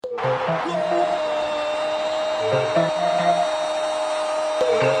Hello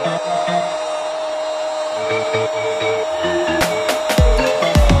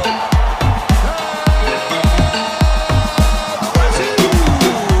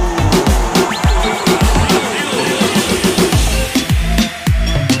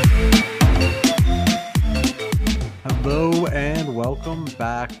and welcome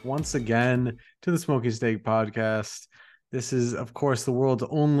back once again to the Smoky Steak Podcast. This is, of course, the world's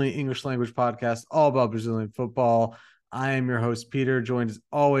only English language podcast all about Brazilian football. I am your host, Peter, joined as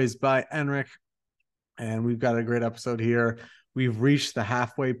always by Enric, and we've got a great episode here. We've reached the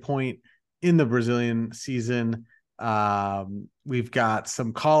halfway point in the Brazilian season. We've got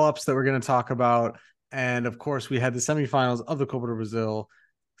some call-ups that we're going to talk about, and of course, we had the semifinals of the Copa do Brasil.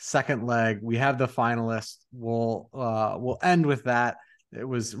 Second leg, we have the finalists. We'll end with that. It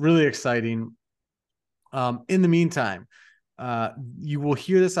was really exciting. In the meantime, you will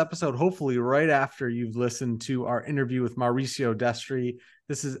hear this episode hopefully right after you've listened to our interview with Mauricio Destri.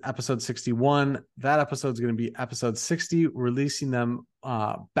 This is episode 61. That episode is going to be episode 60, releasing them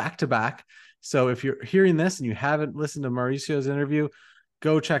back to back. So if you're hearing this and you haven't listened to Mauricio's interview,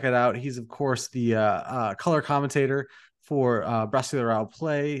 go check it out. He's, of course, the color commentator for Brasileirão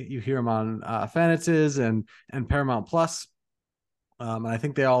Play. You hear him on Fanatiz and Paramount Plus. And I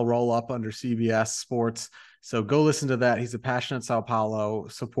think they all roll up under CBS Sports. So go listen to that. He's a passionate Sao Paulo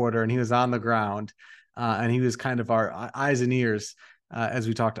supporter, and he was on the ground. And he was kind of our eyes and ears as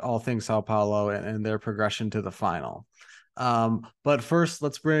we talked all things Sao Paulo and their progression to the final. But first,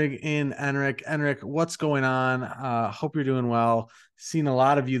 let's bring in Enric. Enric, what's going on? Hope you're doing well. Seen a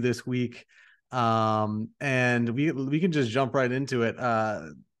lot of you this week. And we can just jump right into it.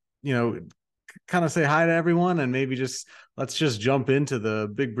 Kind of say hi to everyone, and maybe let's just jump into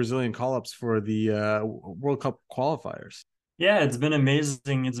the big Brazilian call-ups for the World Cup qualifiers. Yeah, it's been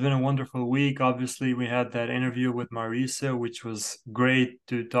amazing. It's been a wonderful week. Obviously, we had that interview with Mauricio, which was great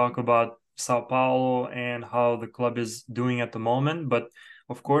to talk about Sao Paulo and how the club is doing at the moment. But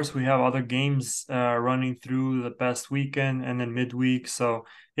of course, we have other games running through the past weekend and then midweek. So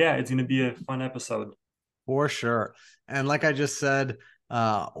yeah, it's going to be a fun episode. For sure. And like I just said,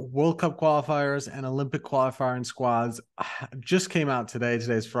 World Cup qualifiers and Olympic qualifying squads just came out today.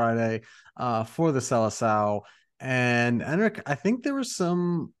 Today's Friday for the Seleção. And Enric, I think there were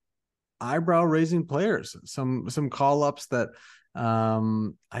some eyebrow-raising players, some call-ups that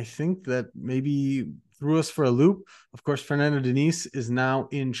I think that maybe threw us for a loop. Of course, Fernando Diniz is now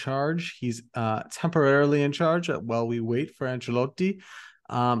in charge. He's temporarily in charge while we wait for Ancelotti.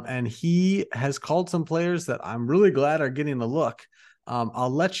 And he has called some players that I'm really glad are getting a look. I'll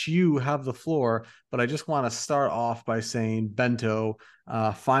let you have the floor, but I just want to start off by saying Bento,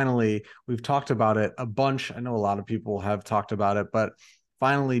 finally, we've talked about it a bunch. I know a lot of people have talked about it, but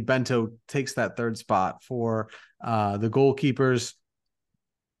finally Bento takes that third spot for the goalkeepers.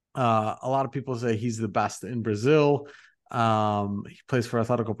 A lot of people say he's the best in Brazil. He plays for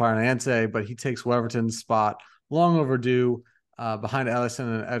Atlético Paranaense, but he takes Weverton's spot, long overdue, behind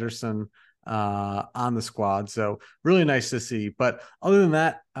Alisson and Ederson on the squad. So really nice to see. But other than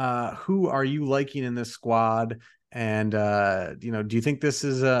that, who are you liking in this squad? And, do you think this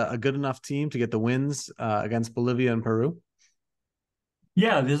is a good enough team to get the wins against Bolivia and Peru?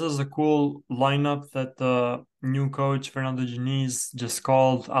 Yeah, this is a cool lineup that the new coach Fernando Diniz just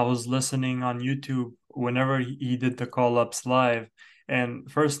called. I was listening on YouTube whenever he did the call-ups live. And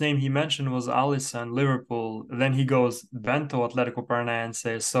first name he mentioned was Alisson, Liverpool. Then he goes Bento, Atlético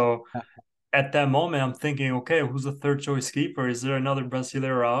Paranaense. So at that moment, I'm thinking, okay, who's the third choice keeper? Is there another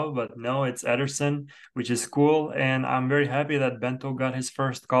Brasileirão? But no, it's Ederson, which is cool. And I'm very happy that Bento got his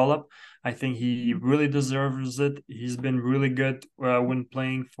first call up. I think he really deserves it. He's been really good when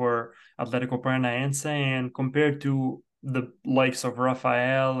playing for Atlético Paranaense. And compared to the likes of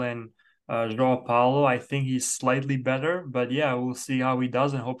Rafael and João Paulo, I think he's slightly better. But yeah, we'll see how he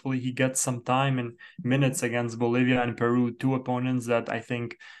does. And hopefully he gets some time and minutes against Bolivia and Peru, two opponents that I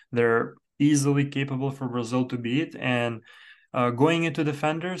think they're easily capable for Brazil to beat. And going into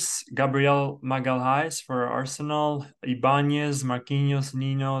defenders, Gabriel Magalhaes for Arsenal, Ibanez, Marquinhos,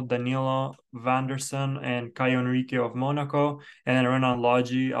 Nino, Danilo, Vanderson, and Caio Henrique of Monaco. And then Renan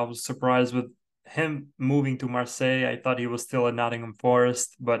Lodge, I was surprised with him moving to Marseille. I thought he was still at Nottingham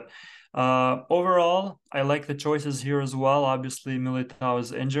Forest. But overall, I like the choices here as well. Obviously, Militao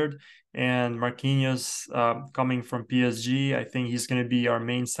is injured. And Marquinhos coming from PSG, I think he's going to be our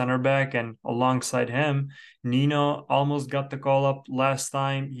main center back. And alongside him, Nino almost got the call up last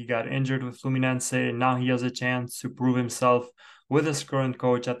time. He got injured with Fluminense, and now he has a chance to prove himself with his current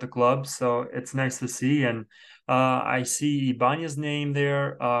coach at the club. So it's nice to see. And I see Ibanez's name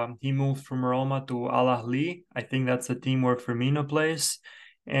there. He moved from Roma to Al Ahly. I think that's the team where Firmino plays.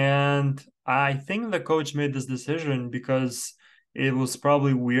 And I think the coach made this decision because it was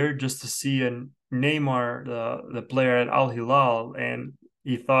probably weird just to see a Neymar, the player at Al Hilal, and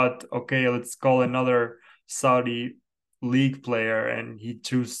he thought, okay, let's call another Saudi league player, and he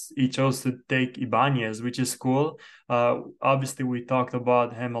chose to take Ibanez, which is cool. Obviously, we talked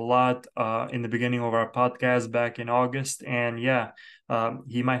about him a lot in the beginning of our podcast back in August, and yeah,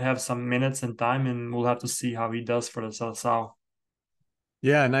 he might have some minutes and time, and we'll have to see how he does for the Seleção.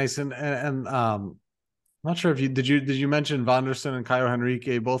 Yeah, nice. And I'm not sure if you mention Vanderson and Caio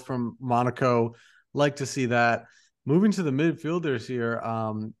Henrique, both from Monaco. Like to see that. Moving to the midfielders here,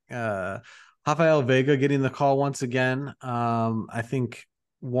 Rafael Vega getting the call once again. I think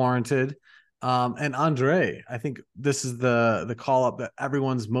warranted. And Andre, I think this is the call up that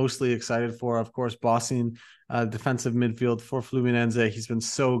everyone's mostly excited for. Of course, bossing defensive midfield for Fluminense. He's been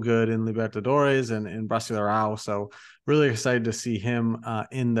so good in Libertadores and in Brasileirão. So really excited to see him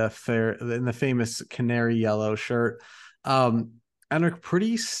in the famous canary yellow shirt. And a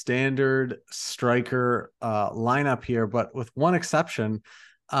pretty standard striker lineup here, but with one exception.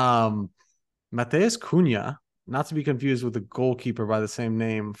 Mateus Cunha, not to be confused with the goalkeeper by the same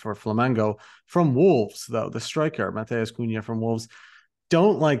name for Flamengo, from Wolves, though, the striker, Mateus Cunha from Wolves.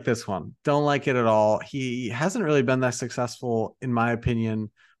 Don't like this one. Don't like it at all. He hasn't really been that successful, in my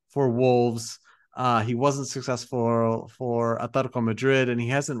opinion, for Wolves. He wasn't successful for Atletico Madrid, and he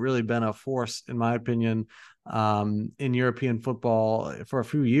hasn't really been a force, in my opinion, in European football for a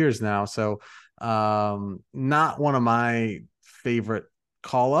few years now. So, not one of my favorite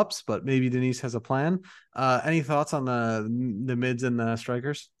call ups, but maybe Denise has a plan. Any thoughts on the mids and the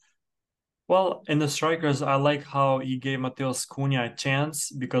strikers? Well, in the strikers, I like how he gave Mateus Cunha a chance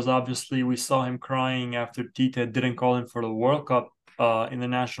because obviously we saw him crying after Tite didn't call him for the World Cup in the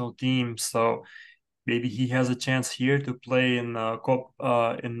national team. So maybe he has a chance here to play in the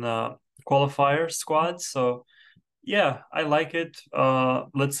qualifier squad. So yeah, I like it.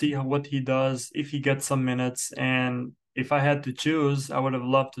 Let's see what he does if he gets some minutes. And if I had to choose, I would have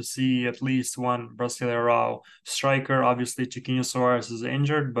loved to see at least one Brasileirão striker. Obviously, Chiquinho Soares is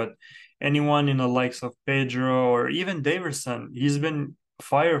injured, but anyone in the likes of Pedro or even Daverson, he's been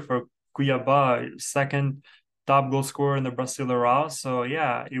fired for Cuiabá, second top goal scorer in the Brasileirão. So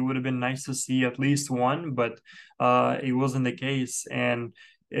yeah, it would have been nice to see at least one, but it wasn't the case. And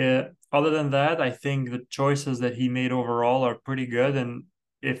other than that, I think the choices that he made overall are pretty good. And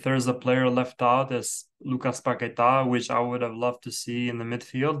if there's a player left out, as Lucas Paquetá, which I would have loved to see in the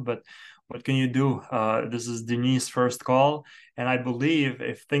midfield, but what can you do? This is Denis' first call, and I believe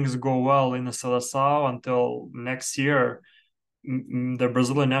if things go well in the Seleção until next year, the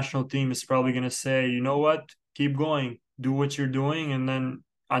Brazilian national team is probably going to say, you know what, keep going, do what you're doing, and then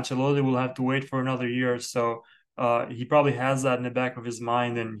Ancelotti will have to wait for another year. So he probably has that in the back of his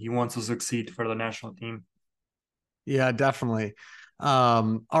mind, and he wants to succeed for the national team. Yeah, definitely.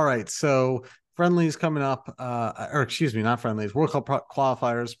 All right. So friendlies coming up, or excuse me, not friendlies, World Cup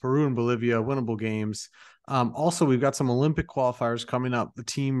qualifiers, Peru and Bolivia, winnable games. Also, we've got some Olympic qualifiers coming up. The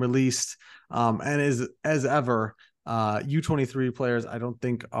team released, and as ever, U23 players I don't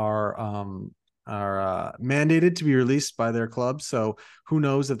think are mandated to be released by their clubs. So who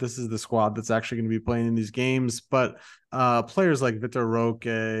knows if this is the squad that's actually going to be playing in these games? But players like Vitor Roque,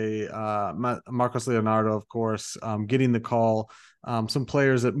 Marcos Leonardo, of course, getting the call. Some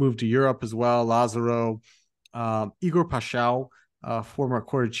players that moved to Europe as well, Lazaro, Igor Paixão, former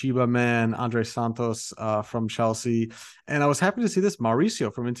Coritiba man, Andre Santos from Chelsea. And I was happy to see this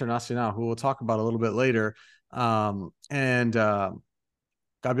Mauricio from Internacional, who we'll talk about a little bit later. And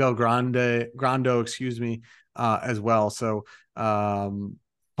Gabriel Grando, excuse me, as well. So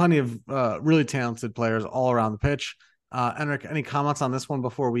plenty of really talented players all around the pitch. Enric, any comments on this one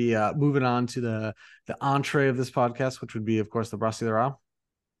before we move it on to the entree of this podcast, which would be, of course, the Brasileirão?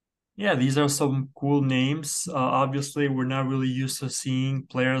 Yeah, these are some cool names. Obviously, we're not really used to seeing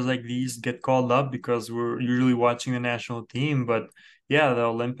players like these get called up because we're usually watching the national team. But yeah, the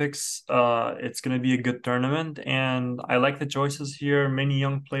Olympics, it's going to be a good tournament. And I like the choices here. Many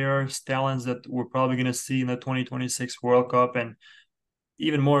young players, talents that we're probably going to see in the 2026 World Cup and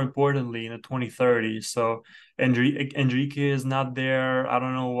even more importantly in the 2030. So Enrique is not there. I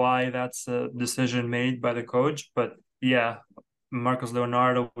don't know why that's a decision made by the coach, but yeah, Marcos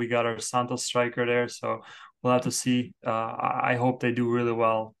Leonardo, we got our Santos striker there, so we'll have to see. I hope they do really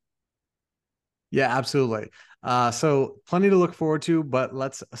well. Yeah, absolutely. So plenty to look forward to, but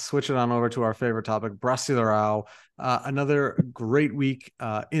let's switch it on over to our favorite topic, Brasileirão. Another great week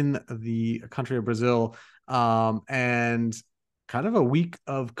in the country of Brazil, and kind of a week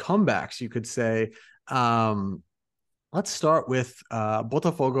of comebacks, you could say. Let's start with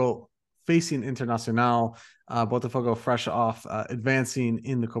Botafogo facing Internacional. Botafogo fresh off advancing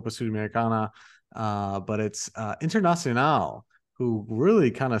in the Copa Sudamericana, but it's Internacional who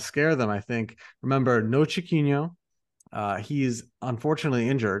really kind of scare them, I think. Remember, no Chiquinho. He's unfortunately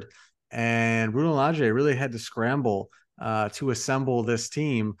injured, and Bruno Lage really had to scramble to assemble this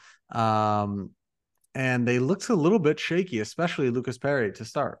team. And they looked a little bit shaky, especially Lucas Perry to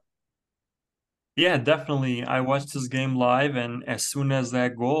start. Yeah, definitely. I watched this game live, and as soon as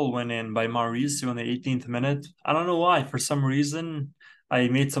that goal went in by Mauricio in the 18th minute, I don't know why. For some reason, I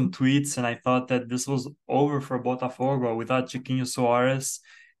made some tweets and I thought that this was over for Botafogo without Chiquinho Soares.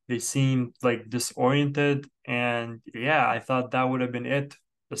 They seemed like disoriented, and yeah, I thought that would have been it.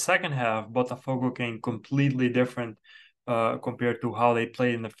 The second half, Botafogo came completely different compared to how they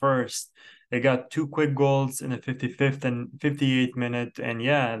played in the first. They got two quick goals in the 55th and 58th minute. And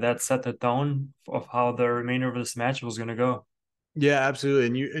yeah, that set the tone of how the remainder of this match was going to go. Yeah, absolutely.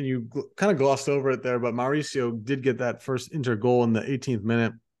 And you kind of glossed over it there, but Mauricio did get that first Inter goal in the 18th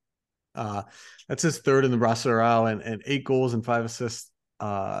minute. Uh, that's his third in the Brasileirão, and 8 goals and 5 assists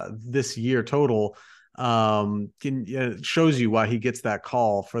this year total. It shows you why he gets that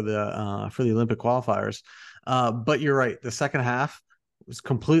call for the Olympic qualifiers. But you're right. The second half was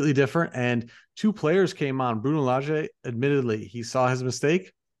completely different, and two players came on. Bruno Lage, admittedly, he saw his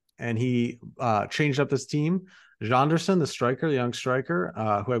mistake, and he changed up this team. Janderson, the striker, the young striker,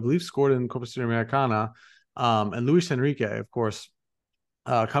 who I believe scored in Copa Sudamericana, and Luis Enrique, of course,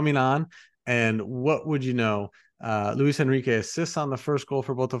 coming on. And what would you know? Luis Enrique assists on the first goal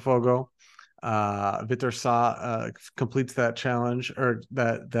for Botafogo. Vitor Sa completes that challenge, or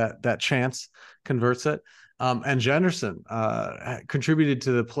that chance, converts it. And Jenderson contributed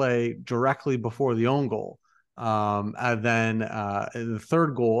to the play directly before the own goal. And then the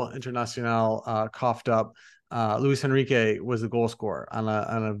third goal, Internacional coughed up. Luis Enrique was the goal scorer on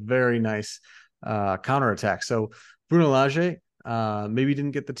a very nice counterattack. So Bruno Lage maybe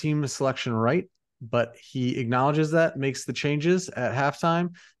didn't get the team selection right, but he acknowledges that, makes the changes at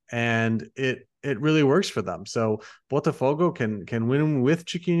halftime, and it really works for them. So Botafogo can win with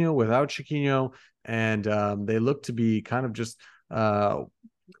Chiquinho, without Chiquinho, and they look to be kind of just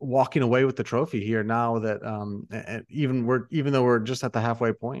walking away with the trophy here now that even though we're just at the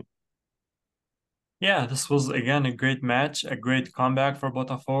halfway point. Yeah, this was again a great match, a great comeback for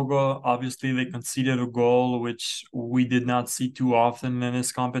Botafogo. Obviously, they conceded a goal, which we did not see too often in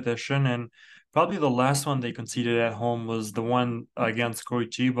this competition. And probably the last one they conceded at home was the one against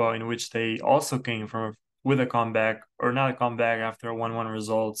Curitiba, in which they also came from with a comeback, or not a comeback, after a 1-1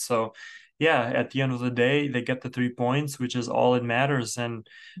 result. So, yeah, at the end of the day, they get the 3 points, which is all it matters. And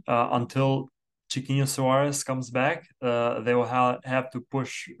until Chiquinho Soares comes back, they will have to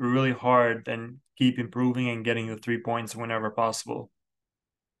push really hard and keep improving and getting the 3 points whenever possible.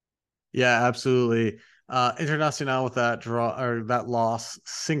 Yeah, absolutely. Internacional with that draw, or that loss,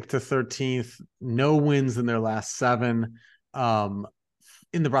 sink to 13th. No wins in their last 7.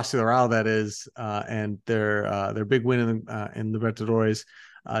 In the Brasileirão, that is, and their big win in Libertadores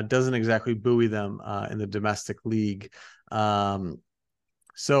doesn't exactly buoy them in the domestic league.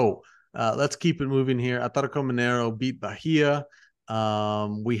 So let's keep it moving here. Atlético Mineiro beat Bahia.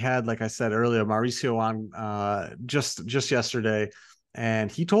 We had, like I said earlier, Mauricio on just yesterday,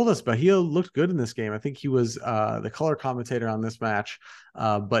 and he told us Bahia looked good in this game. I think he was the color commentator on this match,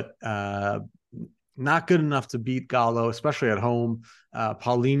 but not good enough to beat Galo, especially at home.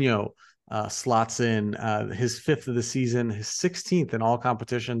 Paulinho slots in his 5th of the season, his 16th in all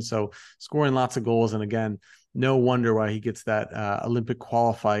competitions, so scoring lots of goals. And again, no wonder why he gets that Olympic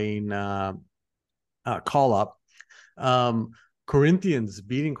qualifying call up. Corinthians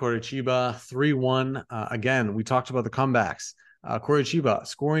beating Curitiba 3-1. Again, we talked about the comebacks. Curitiba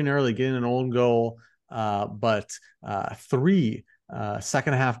scoring early, getting an own goal, but 3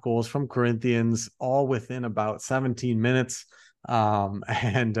 second half goals from Corinthians, all within about 17 minutes.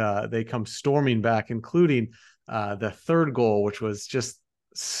 And they come storming back, including the third goal, which was just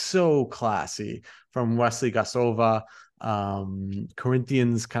so classy, from Wesley Gasova.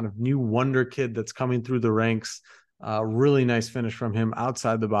 Corinthians kind of new wonder kid that's coming through the ranks. Really nice finish from him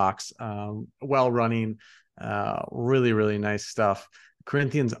outside the box. Well running. Really, really nice stuff.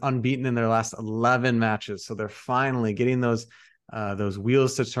 Corinthians unbeaten in their last 11 matches. So they're finally getting those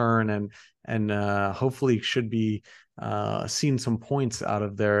wheels to turn, and hopefully should be seeing some points out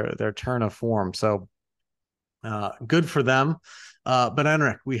of their turn of form. So Good for them. But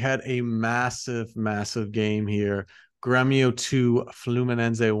Enric, we had a massive game here. Gremio 2,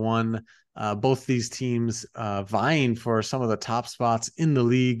 Fluminense 1. Both these teams vying for some of the top spots in the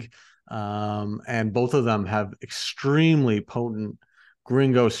league. And both of them have extremely potent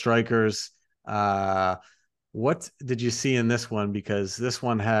gringo strikers. What did you see in this one? Because this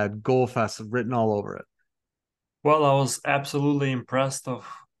one had goal fest written all over it. Well, I was absolutely impressed of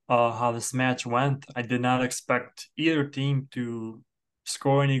how this match went. I did not expect either team to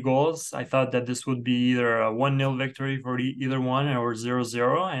score any goals. I thought that this would be either a 1-0 victory for either one or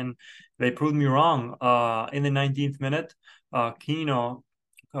 0-0, and they proved me wrong. In the 19th minute, Kino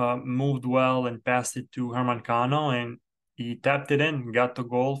moved well and passed it to Herman Cano, and he tapped it in, got the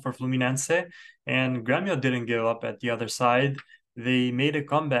goal for Fluminense, and Gremio didn't give up at the other side. They made a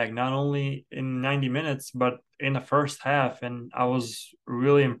comeback not only in 90 minutes but in the first half, and I was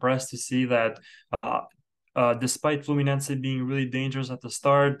really impressed to see that despite Fluminense being really dangerous at the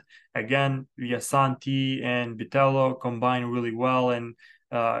start, again Villasanti and Vitello combine really well, and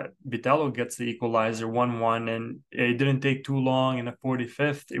Vitello gets the equalizer 1-1, and it didn't take too long. In the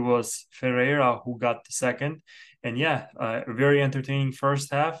 45th, it was Ferreira who got the second. And yeah, very entertaining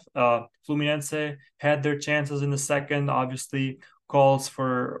first half. Fluminense had their chances in the second, obviously calls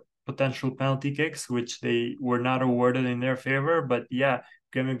for potential penalty kicks, which they were not awarded in their favor. But yeah,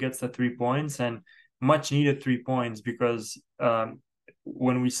 Grêmio gets the 3 points, and much needed 3 points, because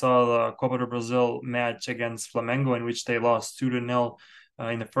when we saw the Copa do Brazil match against Flamengo, in which they lost 2-0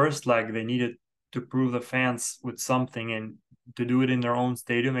 in the first leg, they needed to prove the fans with something, and to do it in their own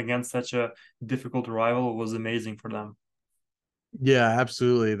stadium against such a difficult rival was amazing for them. Yeah,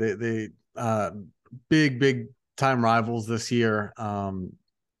 absolutely. They big time rivals this year.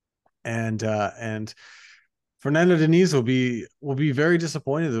 And Fernando Diniz will be very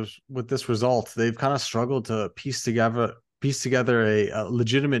disappointed with this result. They've kind of struggled to piece together a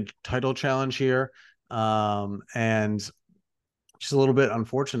legitimate title challenge here. And just a little bit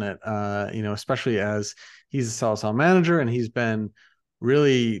unfortunate, especially as he's a Salazar manager and he's been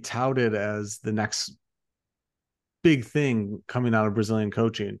really touted as the next big thing coming out of Brazilian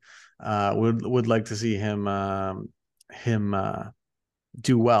coaching. Would like to see him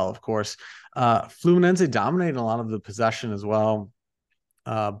do well, of course. Fluminense dominating a lot of the possession as well,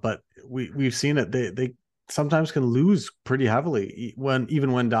 but we've seen it. They sometimes can lose pretty heavily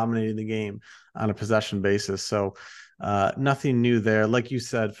even when dominating the game on a possession basis. So nothing new there. Like you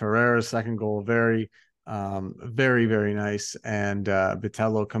said, Ferreira's second goal, very nice, and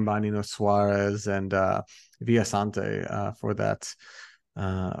Vitello combining with Suarez and Villasante for that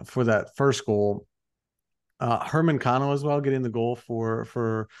first goal. Herman Cano as well, getting the goal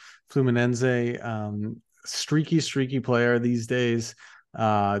for Fluminense. Streaky player these days,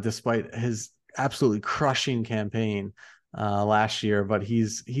 despite his absolutely crushing campaign last year. But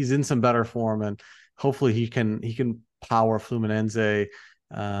he's in some better form, and hopefully he can power Fluminense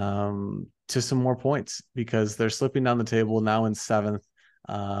to some more points, because they're slipping down the table now in seventh.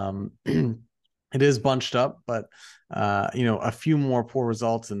 It is bunched up, but a few more poor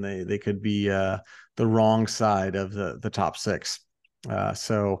results and they could be the wrong side of the top six.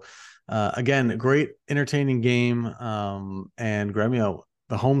 So again, great entertaining game, and Gremio,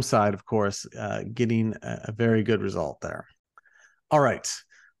 the home side, of course, getting a very good result there. All right,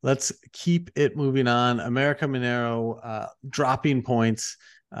 let's keep it moving on. America Mineiro dropping points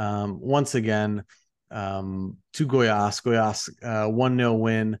once again to Goiás. Goiás 1-0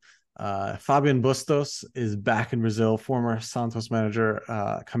 win. Fabian Bustos is back in Brazil, former Santos manager,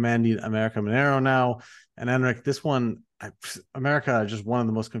 commanding America Mineiro now. And Enric, this one, America, just one of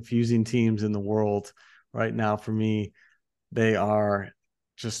the most confusing teams in the world right now for me. They are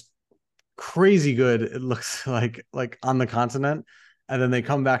just crazy good. It looks like on the continent, and then they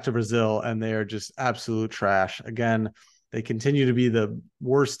come back to Brazil and they are just absolute trash. Again, they continue to be the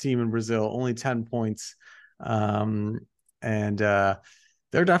worst team in Brazil, only 10 points. They're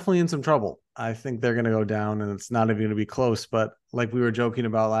definitely in some trouble. I think they're going to go down, and it's not even going to be close. But like we were joking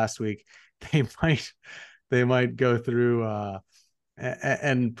about last week, they might go through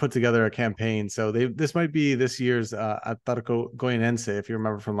and put together a campaign. So this might be this year's Atlético Goianiense, if you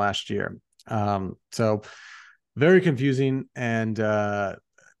remember from last year. So very confusing, and don't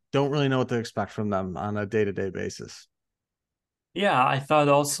really know what to expect from them on a day-to-day basis. Yeah, I thought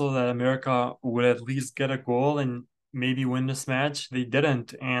also that America would at least get a goal and maybe win this match. They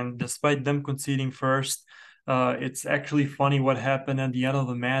didn't. And despite them conceding first, it's actually funny what happened at the end of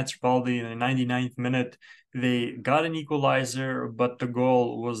the match, probably in the 99th minute. They got an equalizer, but the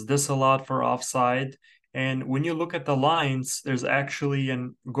goal was disallowed for offside. And when you look at the lines, there's actually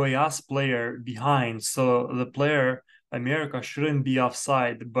an Goiás player behind. So the player, America, shouldn't be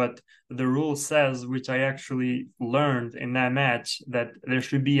offside. But the rule says, which I actually learned in that match, that there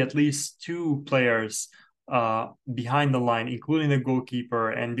should be at least two players behind the line, including the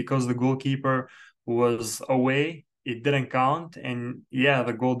goalkeeper. And because the goalkeeper was away, it didn't count. And yeah,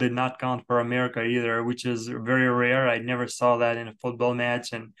 the goal did not count for America either, which is very rare. I never saw that in a football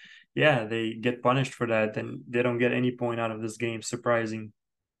match. And yeah, they get punished for that and they don't get any point out of this game. Surprising.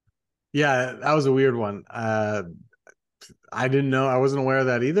 Yeah, that was a weird one. I didn't know. I wasn't aware of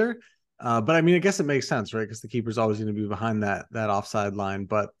that either. But I mean, I guess it makes sense, right? Because the keeper's always going to be behind that offside line.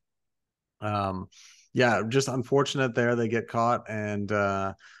 But um, yeah, just unfortunate there. They get caught, and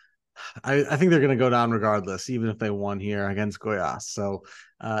I think they're going to go down regardless, even if they won here against Goiás. So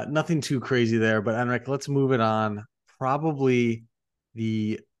nothing too crazy there. But Enric, let's move it on. Probably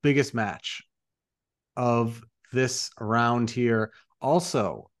the biggest match of this round here.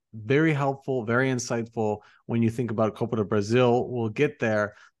 Also, very helpful, very insightful when you think about Copa do Brazil. We'll get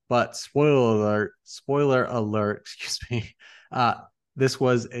there, but spoiler alert, excuse me. This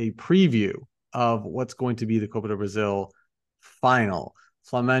was a preview of what's going to be the Copa do Brazil final.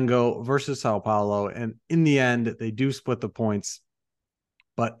 Flamengo versus Sao Paulo. And in the end, they do split the points,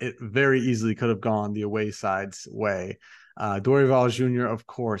 but it very easily could have gone the away side's way. Dorival Jr., of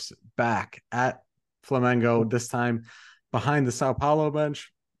course, back at Flamengo, this time behind the Sao Paulo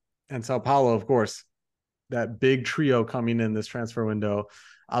bench. And Sao Paulo, of course, that big trio coming in this transfer window.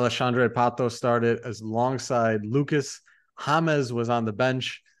 Alexandre Pato started as alongside Lucas. James was on the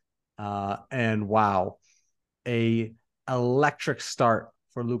bench. And wow, a electric start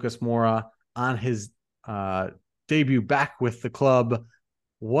for Lucas Moura on his debut back with the club.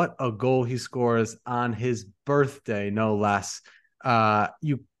 What a goal he scores on his birthday, no less.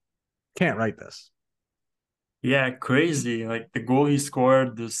 You can't write this. Yeah, crazy. Like the goal he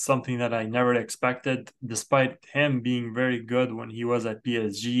scored is something that I never expected, despite him being very good when he was at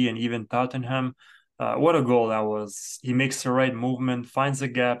PSG and even Tottenham. What a goal that was. He makes the right movement, finds a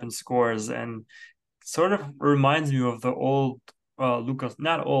gap, and scores. And sort of reminds me of the old Lucas,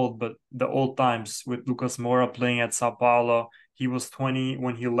 not old, but the old times with Lucas Moura playing at Sao Paulo. He was 20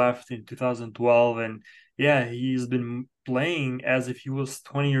 when he left in 2012. And yeah, he's been playing as if he was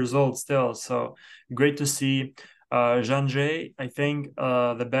 20 years old still. So great to see. Jandre, I think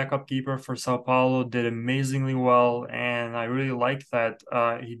the backup keeper for Sao Paulo did amazingly well. And I really like that.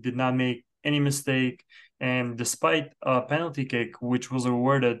 He did not make any mistake. And despite a penalty kick, which was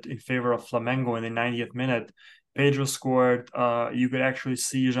awarded in favor of Flamengo in the 90th minute, Pedro scored. You could actually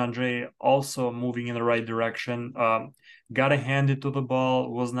see Jandre also moving in the right direction. Got a hand into the ball,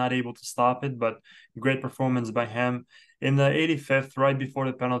 was not able to stop it, but great performance by him. In the 85th, right before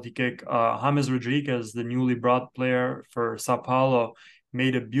the penalty kick, James Rodriguez, the newly brought player for Sao Paulo,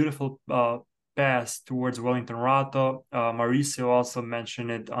 made a beautiful pass towards Wellington Rato. Mauricio also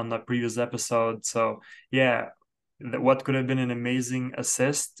mentioned it on the previous episode. So, yeah, what could have been an amazing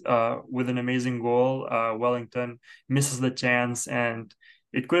assist with an amazing goal. Wellington misses the chance, and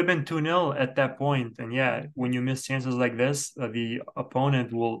it could have been 2-0 at that point. And yeah, when you miss chances like this, the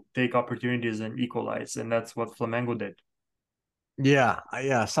opponent will take opportunities and equalize. And that's what Flamengo did. Yeah.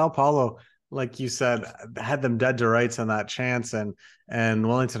 Sao Paulo, like you said, had them dead to rights on that chance, and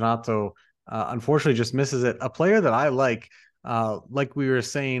Wellington Otto unfortunately just misses it. A player that I like we were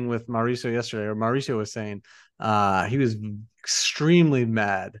saying with Mauricio yesterday, or Mauricio was saying, he was extremely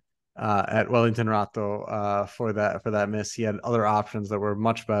mad at Wellington Rato for that miss. He had other options that were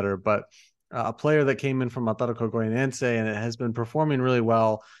much better, but a player that came in from Atletico Goianiense and it has been performing really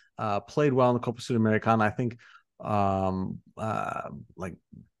well, played well in the Copa Sudamericana. I think like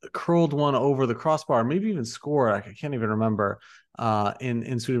curled one over the crossbar, maybe even scored. I can't even remember in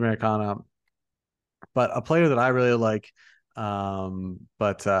Sudamericana, but a player that I really like,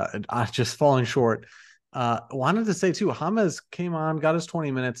 but just falling short. Wanted to say too, James came on, got his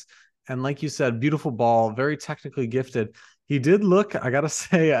 20 minutes, and like you said, beautiful ball, very technically gifted. He did look, I gotta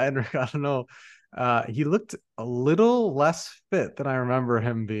say, Enric, I don't know, he looked a little less fit than I remember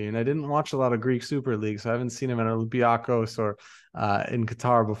him being. I didn't watch a lot of Greek Super League, so I haven't seen him in Olympiacos or in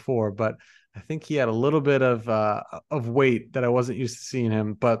Qatar before, but I think he had a little bit of weight that I wasn't used to seeing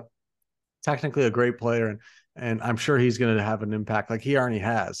him, but technically a great player, and I'm sure he's going to have an impact like he already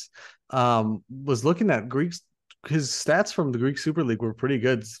has. Was looking at Greeks. His stats from the Greek Super League were pretty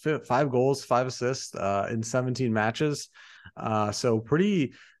good. 5 goals, 5 assists in 17 matches. So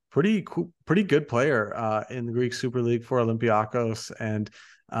pretty good player in the Greek Super League for Olympiacos, and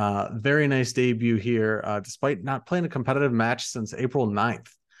very nice debut here, despite not playing a competitive match since April 9th.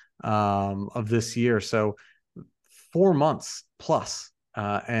 of this year. So 4 months plus.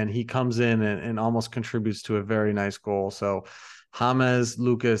 And he comes in and almost contributes to a very nice goal. So James,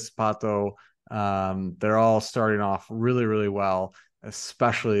 Lucas, Pato, they're all starting off really, really well,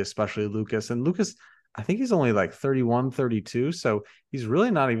 especially Lucas. And Lucas, I think he's only like 31, 32. So he's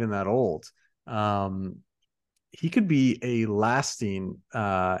really not even that old. Um, he could be a lasting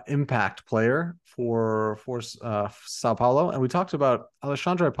impact player for Sao Paulo. And we talked about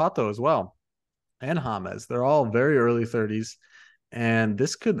Alexandre Pato as well and James. They're all very early 30s, and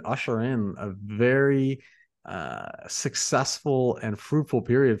this could usher in a very successful and fruitful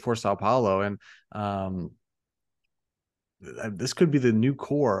period for Sao Paulo. And um, this could be the new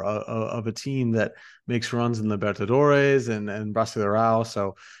core of a team that makes runs in Libertadores and Brasileirão.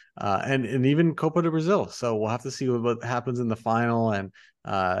 So, and even Copa do Brasil. So we'll have to see what happens in the final. And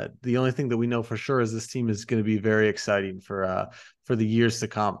the only thing that we know for sure is this team is going to be very exciting for the years to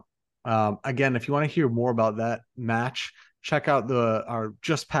come. Again, if you want to hear more about that match, check out our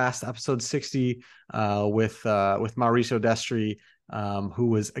just past episode 60 with Mauricio Destri, who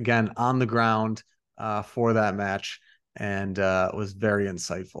was again on the ground for that match and was very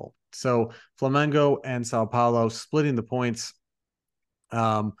insightful. So Flamengo and Sao Paulo splitting the points.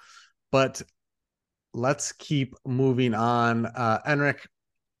 But let's keep moving on. Enric,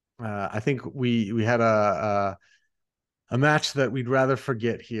 I think we had a match that we'd rather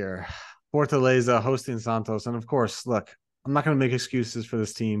forget here. Fortaleza hosting Santos. And of course, look, I'm not going to make excuses for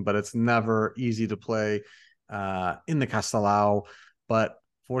this team, but it's never easy to play in the Castelao. But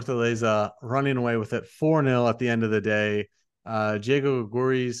Fortaleza running away with it 4-0 at the end of the day. Diego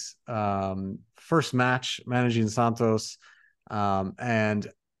Guri's first match managing Santos. And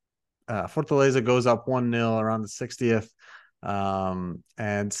Fortaleza goes up 1-0 around the 60th.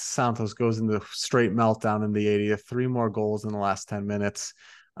 And Santos goes into straight meltdown in the 80th. 3 more goals in the last 10 minutes.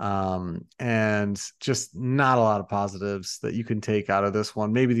 And just not a lot of positives that you can take out of this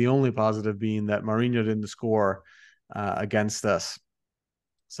one. Maybe the only positive being that Marinho didn't score against us.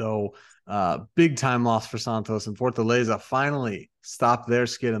 So big time loss for Santos, and Fortaleza finally stopped their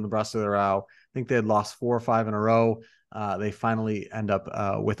skid in the Brasileirão. I think they had lost 4 or 5 in a row. They finally end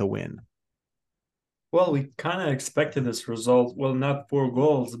up with a win. Well, we kind of expected this result. Well, not 4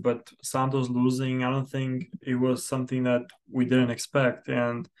 goals, but Santos losing. I don't think it was something that we didn't expect.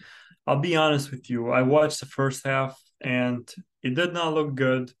 And I'll be honest with you, I watched the first half and it did not look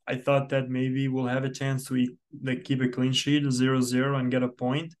good. I thought that maybe we'll have a chance to keep a clean sheet, 0-0, and get a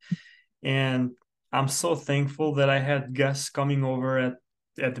point. And I'm so thankful that I had guests coming over at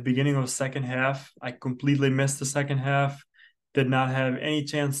the beginning of the second half. I completely missed the second half, did not have any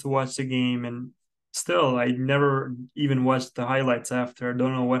chance to watch the game, and still I never even watched the highlights after. I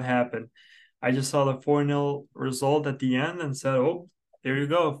don't know what happened. I just saw the 4-0 result at the end and said, "Oh, there you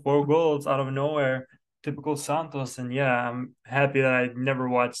go, 4 goals out of nowhere, typical Santos." And yeah, I'm happy that I never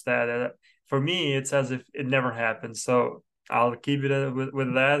watched that. For me, it's as if it never happened. So I'll keep it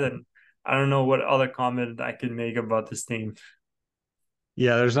with that, and I don't know what other comment I can make about this team.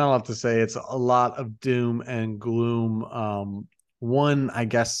 Yeah, there's not a lot to say. It's a lot of doom and gloom. One, I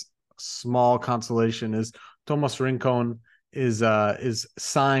guess, small consolation is Thomas Rincon is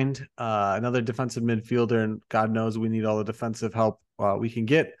signed, another defensive midfielder, and God knows we need all the defensive help we can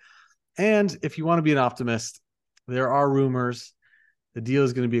get. And if you want to be an optimist, there are rumors the deal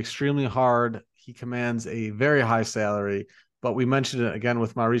is going to be extremely hard. He commands a very high salary, but we mentioned it again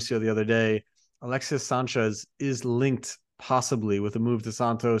with Mauricio the other day. Alexis Sanchez is linked possibly with a move to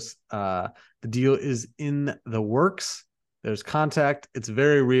Santos. The deal is in the works. There's contact. It's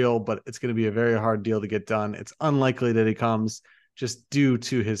very real, but it's going to be a very hard deal to get done. It's unlikely that he comes just due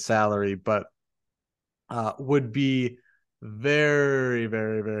to his salary, but would be very,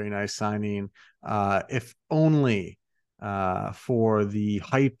 very, very nice signing. If only for the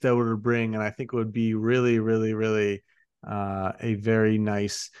hype that would bring, and I think it would be really, really, really a very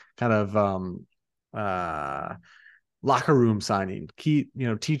nice kind of locker room signing.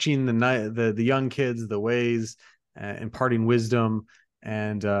 Teaching the young kids the ways, imparting wisdom,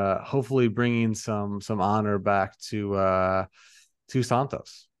 and hopefully bringing some honor back to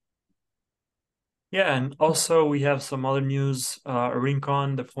Santos. Yeah, and also we have some other news.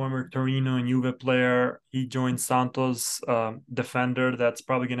 Rincon, the former Torino and Juve player, he joined Santos, defender. That's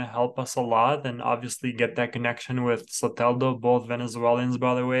probably going to help us a lot, and obviously get that connection with Soteldo, both Venezuelans,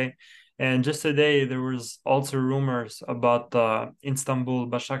 by the way. And just today, there was also rumors about the Istanbul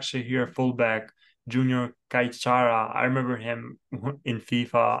Başakşehir fullback Junior Kaichara. I remember him in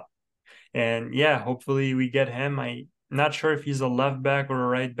FIFA, and yeah, hopefully we get him. I'm not sure if he's a left back or a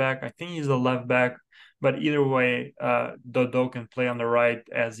right back. I think he's a left back, But either way, Dodo can play on the right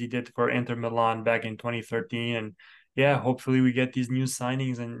as he did for Inter Milan back in 2013. And yeah, hopefully we get these new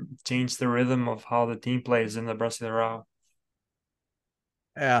signings and change the rhythm of how the team plays in the Brasileirão.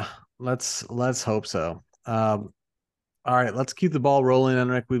 Yeah, let's hope so. All right, let's keep the ball rolling,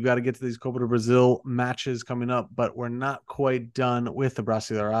 Enric. We've got to get to these Copa do Brazil matches coming up, but we're not quite done with the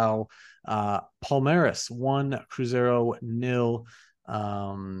Brasileirão. Palmeiras 1, Cruzeiro 0.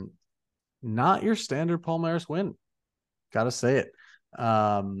 Not your standard Palmeiras win. Got to say it.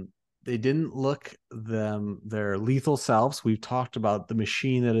 They didn't look their lethal selves. We've talked about the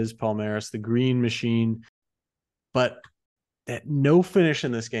machine that is Palmeiras, the green machine, but no finish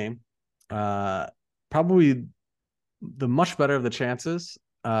in this game. Probably the much better of the chances.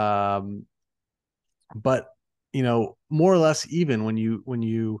 But more or less even when you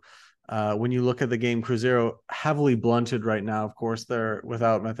look at the game. Cruzeiro heavily blunted right now. Of course, they're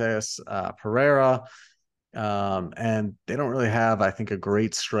without Matheus Pereira, and they don't really have, I think, a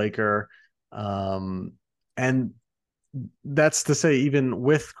great striker. And that's to say, even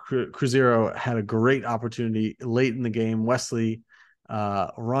with Cruzeiro had a great opportunity late in the game. Wesley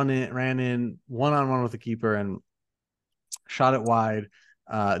ran in one-on-one with the keeper and shot it wide.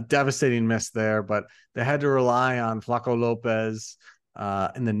 Devastating miss there, but they had to rely on Flaco Lopez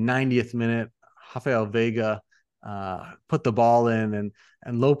in the 90th minute. Rafael Veiga put the ball in,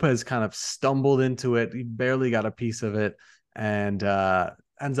 and Lopez kind of stumbled into it. He barely got a piece of it, and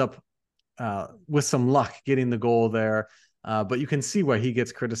ends up with some luck getting the goal there. But you can see why he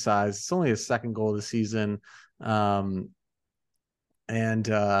gets criticized. It's only his second goal of the season. And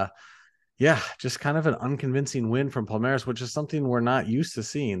yeah, just kind of an unconvincing win from Palmeiras, which is something we're not used to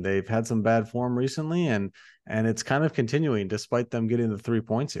seeing. They've had some bad form recently, and it's kind of continuing despite them getting the 3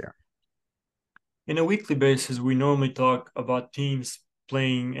 points here. In a weekly basis, we normally talk about teams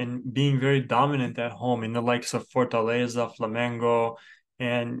playing and being very dominant at home in the likes of Fortaleza, Flamengo,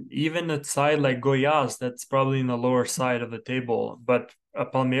 and even a side like Goiás that's probably in the lower side of the table. But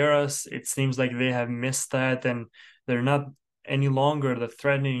Palmeiras, it seems like they have missed that, and they're not any longer the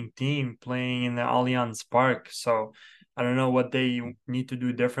threatening team playing in the Allianz Park. So I don't know what they need to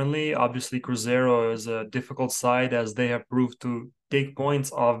do differently. Obviously, Cruzeiro is a difficult side as they have proved to take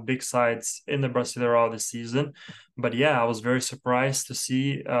points off big sides in the Brasileirão this season. But yeah, I was very surprised to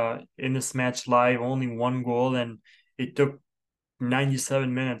see in this match live only one goal, and it took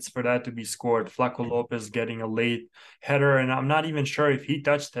 97 minutes for that to be scored. Flaco Lopez getting a late header, and I'm not even sure if he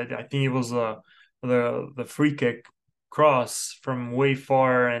touched it. I think it was the free kick cross from way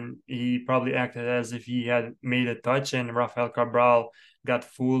far, and he probably acted as if he had made a touch, and Rafael Cabral got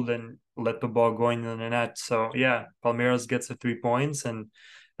fooled and let the ball go into the net. So yeah, Palmeiras gets the 3 points, and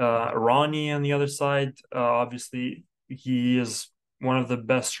Ronnie on the other side, obviously he is one of the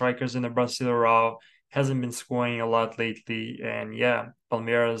best strikers in the Brasileirão. Hasn't been scoring a lot lately, and yeah,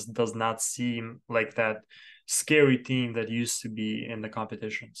 Palmeiras does not seem like that scary team that used to be in the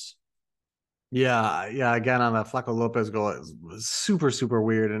competitions. Yeah. Again, on that Flaco Lopez goal, it was super, super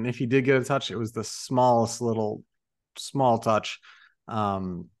weird. And if he did get a touch, it was the smallest little small touch.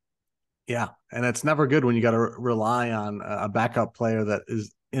 Yeah, and it's never good when you got to rely on a backup player that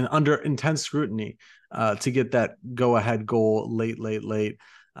is under intense scrutiny to get that go-ahead goal late.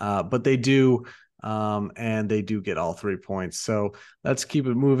 But they do, and they do get all 3 points. So let's keep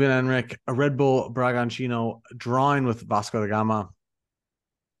it moving, Enric. A Red Bull Bragantino drawing with Vasco da Gama.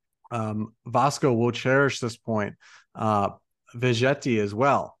 Vasco will cherish this point. Vegetti as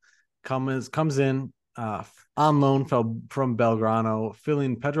well comes in on loan from Belgrano,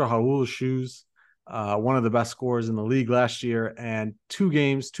 filling Pedro Raul's shoes. One of the best scorers in the league last year, and 2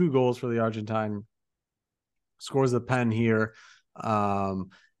 games, 2 goals for the Argentine. Scores the pen here,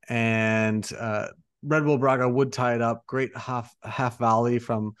 and Red Bull Braga would tie it up. Great half volley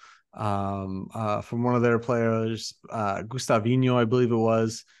from one of their players, Gustavinho, I believe it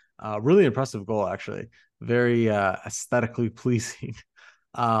was. Really impressive goal, actually. Very aesthetically pleasing.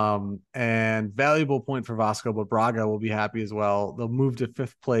 And valuable point for Vasco, but Braga will be happy as well. They'll move to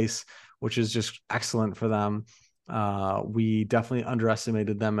 5th place, which is just excellent for them. We definitely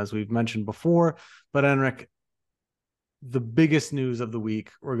underestimated them, as we've mentioned before. But Enric, the biggest news of the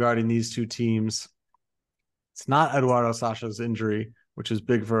week regarding these 2 teams, it's not Eduardo Sacha's injury, which is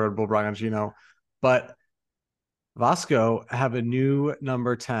big for Red Bull Bragantino, but Vasco have a new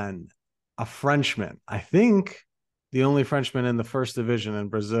number 10, a Frenchman. I think the only Frenchman in the first division in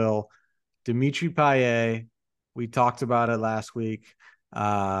Brazil, Dimitri Payet. We talked about it last week.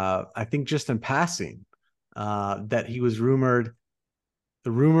 I think just in passing, that he was rumored.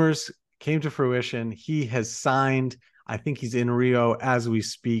 The rumors came to fruition. He has signed. I think he's in Rio as we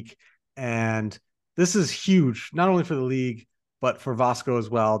speak. And this is huge, not only for the league, but for Vasco as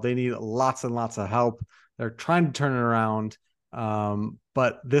well. They need lots and lots of help. They're trying to turn it around.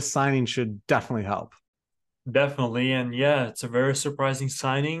 But this signing should definitely help. Definitely. And yeah, it's a very surprising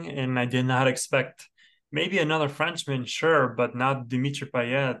signing. And I did not expect maybe another Frenchman, sure, but not Dimitri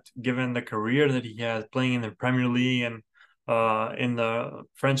Payet, given the career that he has playing in the Premier League and in the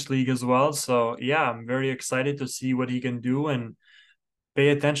French league as well. So yeah, I'm very excited to see what he can do and pay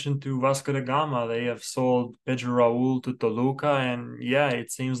attention to Vasco da Gama. They have sold Pedro Raul to Toluca, and yeah,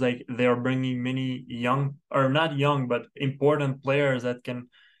 it seems like they are bringing many young, or not young, but important players that can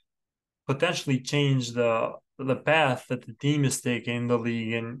potentially change the path that the team is taking in the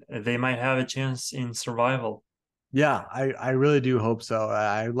league, and they might have a chance in survival. Yeah, I really do hope so.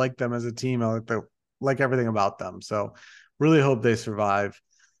 I like them as a team. Like everything about them. So really hope they survive.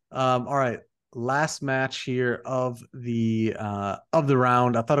 All right. Last match here of the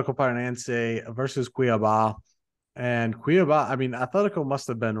round, Atletico Paranaense versus Cuiabá. And Cuiabá, I mean, Atletico must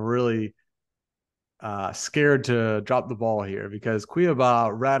have been really scared to drop the ball here because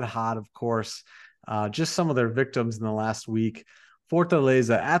Cuiabá, red hot, of course. Just some of their victims in the last week.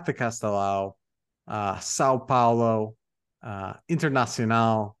 Fortaleza at the Castelao, Sao Paulo,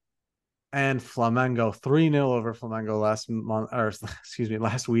 Internacional, and Flamengo 3-0 over Flamengo last month, or excuse me,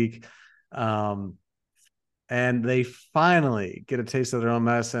 last week. Um, and they finally get a taste of their own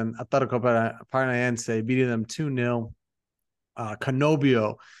medicine. Atletico Paranaense beating them 2-0.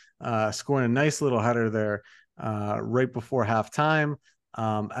 Canobio scoring a nice little header there right before halftime.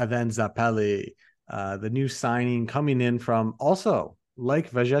 And then Zappelli, the new signing coming in from also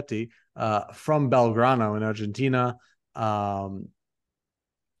like Vegetti from Belgrano in Argentina. Um,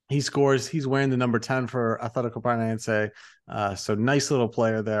 he scores. He's wearing the number 10 for Atletico Paranaense. So nice little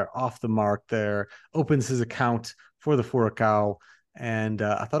player there, off the mark there. Opens his account for the Furacão. And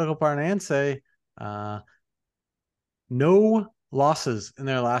Atletico Paranaense, no losses in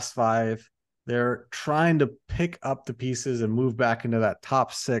their last five. They're trying to pick up the pieces and move back into that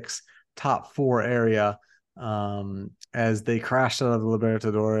top six, top four area as they crashed out of the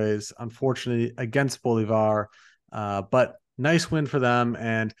Libertadores, unfortunately, against Bolivar. But nice win for them.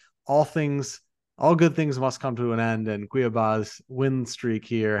 And all good things must come to an end. And Cuiabá's win streak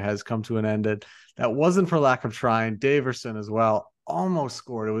here has come to an end. And that wasn't for lack of trying. Daverson as well almost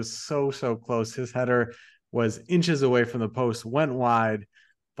scored. It was so close. His header was inches away from the post, went wide,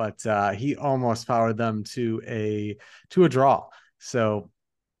 but he almost powered them to a draw. So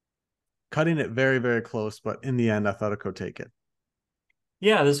cutting it very close, but in the end, Atletico take it.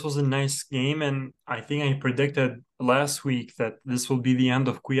 Yeah, this was a nice game, and I think I predicted last week that this will be the end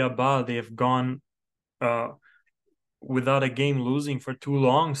of Cuiabá. They have gone uh, without a game losing for too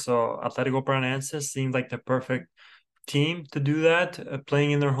long, so Atletico Paranaense seemed like the perfect team to do that,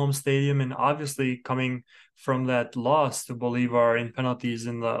 playing in their home stadium, and obviously coming from that loss to Bolivar in penalties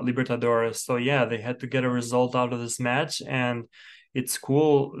in the Libertadores. So yeah, they had to get a result out of this match, and it's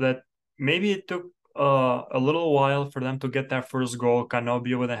cool that maybe it took a little while for them to get that first goal.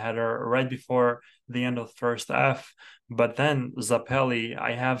 Canobio with a header right before the end of first half, but then Zappelli.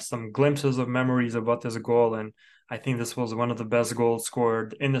 I have some glimpses of memories about this goal, and I think this was one of the best goals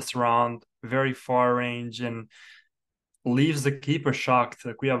scored in this round. Very far range and leaves the keeper shocked,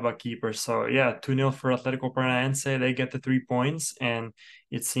 the Cuiabá keeper. So yeah, 2-0 for Atletico Paranaense. They get the 3 points, and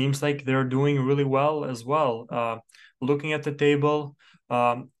it seems like they're doing really well as well. Looking at the table,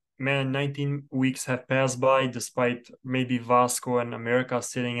 man, 19 weeks have passed by despite maybe Vasco and America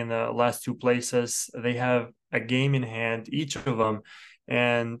sitting in the last two places. They have a game in hand, each of them.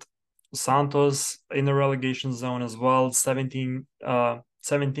 And Santos in the relegation zone as well, 17th,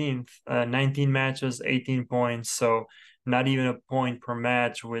 19 matches, 18 points. So not even a point per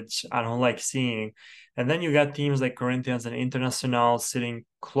match, which I don't like seeing. And then you got teams like Corinthians and Internacional sitting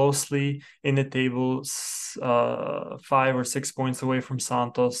closely in the table, 5 or 6 points away from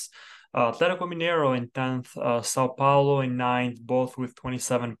Santos. Atletico Mineiro in 10th, Sao Paulo in 9th, both with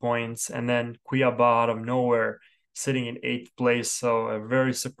 27 points. And then Cuiabá out of nowhere sitting in 8th place. So a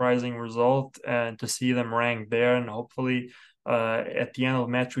very surprising result, and to see them ranked there. And hopefully at the end of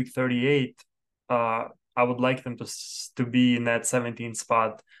match week 38, I would like them to be in that 17th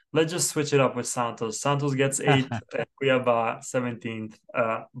spot. Let's just switch it up with Santos. Santos gets 8th, and Cuiabá 17th.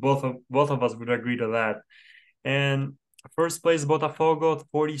 Both of us would agree to that. And first place Botafogo,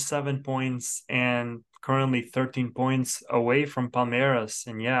 47 points, and currently 13 points away from Palmeiras.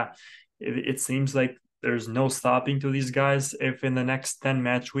 And yeah, it seems like there's no stopping to these guys. If in the next 10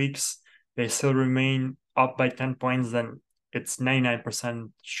 match weeks they still remain up by 10 points, then it's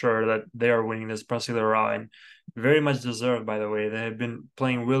 99% sure that they are winning this Brasileirão, and very much deserved, by the way. They have been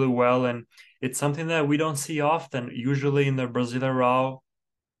playing really well, and it's something that we don't see often. Usually in the Brasileirão,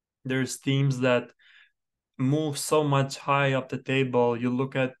 there's teams that move so much high up the table. You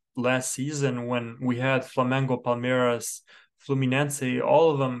look at last season when we had Flamengo, Palmeiras, Fluminense,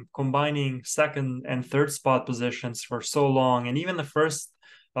 all of them combining second and third spot positions for so long, and even the first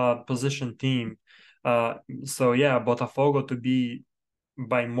position team. So yeah, Botafogo to be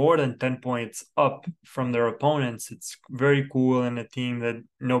by more than 10 points up from their opponents, it's very cool, and a team that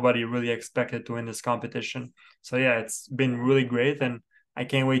nobody really expected to win this competition. So yeah, it's been really great, and I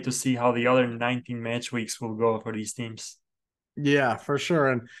can't wait to see how the other 19 match weeks will go for these teams. Yeah, for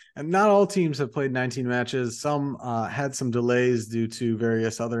sure. And not all teams have played 19 matches. Some had some delays due to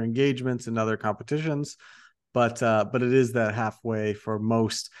various other engagements and other competitions, but it is that halfway for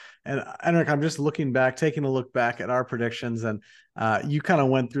most. And Enric, I'm just looking back, taking a look back at our predictions, and you kind of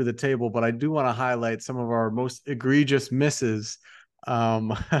went through the table, but I do want to highlight some of our most egregious misses. Um,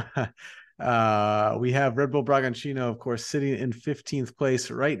 we have Red Bull Bragantino, of course, sitting in 15th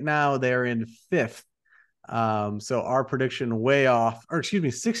place right now. They're in fifth. So our prediction way off, or excuse me,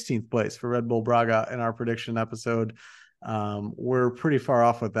 16th place for Red Bull Braga in our prediction episode. We're pretty far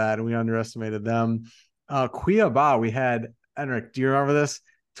off with that, and we underestimated them. Cuiabá, we had, Enric, do you remember this?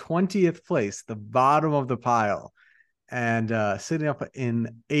 20th place, the bottom of the pile, and sitting up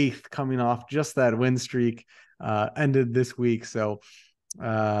in eighth, coming off just that win streak, ended this week. So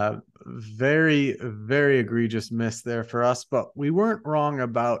very, very egregious miss there for us, but we weren't wrong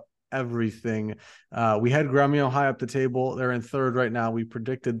about everything. We had Gremio high up the table. They're in third right now. We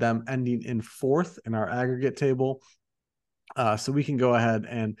predicted them ending in fourth in our aggregate table. So we can go ahead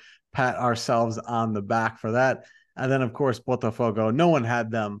and pat ourselves on the back for that. And then, of course, Botafogo, no one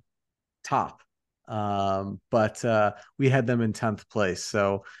had them top, but we had them in 10th place.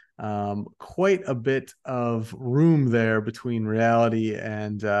 So quite a bit of room there between reality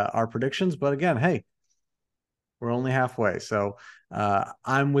and our predictions. But again, hey, we're only halfway. So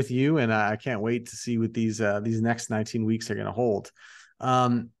I'm with you, and I can't wait to see what these next 19 weeks are going to hold.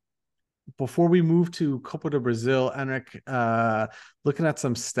 Before we move to Copa do Brazil, Enric, looking at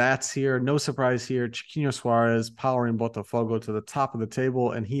some stats here, no surprise here. Chiquinho Suarez powering Botafogo to the top of the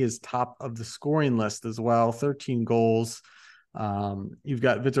table, and he is top of the scoring list as well, 13 goals. You've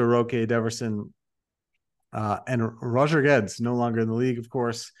got Vitor Roque, Deverson, and Roger Guedes, no longer in the league, of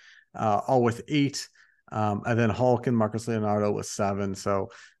course, all with 8. And then Hulk and Marcos Leonardo with 7. So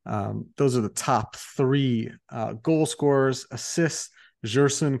those are the top 3 goal scorers. Assists,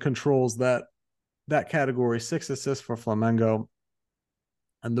 Gerson controls that category, 6 assists for Flamengo.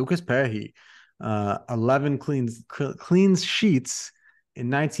 And Lucas Perry, 11 clean sheets in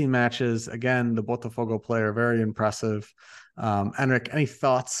 19 matches. Again, the Botafogo player, very impressive. Enric, any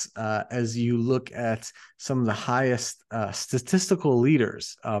thoughts as you look at some of the highest statistical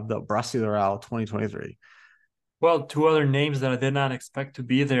leaders of the Brasileirão 2023? Well, 2 other names that I did not expect to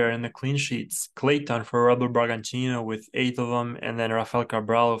be there in the clean sheets. Clayton for Red Bull Bragantino with 8 of them, and then Rafael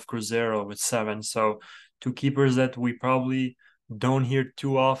Cabral of Cruzeiro with 7. So 2 keepers that we probably don't hear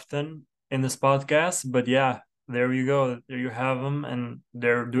too often in this podcast. But yeah, there you go. There you have them, and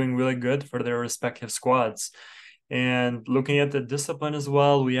they're doing really good for their respective squads. And looking at the discipline as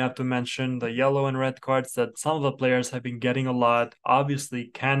well, we have to mention the yellow and red cards that some of the players have been getting a lot.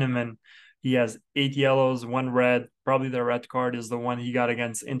 Obviously, Kahneman, he has 8 yellows, 1 red. Probably the red card is the one he got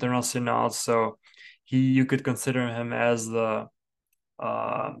against Internacional. So you could consider him as the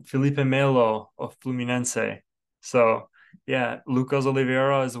Felipe Melo of Fluminense. So yeah, Lucas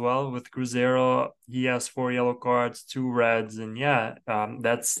Oliveira as well with Cruzeiro. He has 4 yellow cards, 2 reds, and yeah,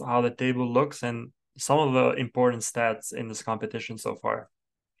 that's how the table looks and some of the important stats in this competition so far.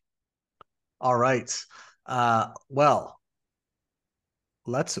 All right. Well,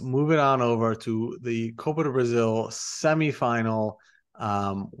 let's move it on over to the Copa do Brazil semifinal.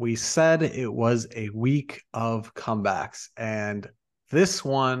 We said it was a week of comebacks, and this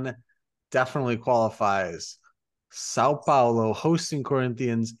one definitely qualifies. Sao Paulo hosting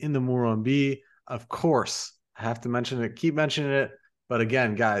Corinthians in the Morumbi. Of course, I have to mention it, keep mentioning it. But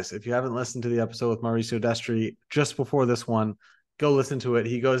again, guys, if you haven't listened to the episode with Mauricio Destri just before this one, go listen to it.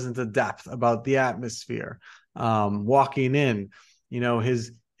 He goes into depth about the atmosphere, walking in,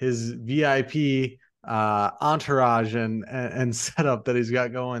 his VIP entourage and setup that he's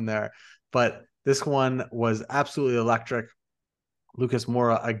got going there. But this one was absolutely electric. Lucas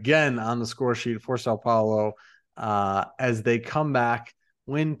Moura again on the score sheet for Sao Paulo as they come back,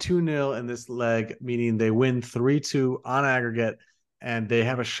 win 2-0 in this leg, meaning they win 3-2 on aggregate, and they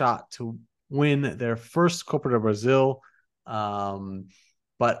have a shot to win their first Copa do Brazil.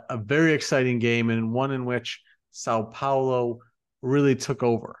 But a very exciting game, and one in which Sao Paulo really took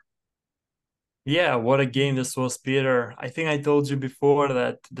over. Yeah, what a game this was, Peter. I think I told you before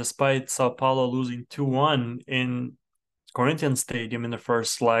that despite Sao Paulo losing 2-1 in Corinthians Stadium in the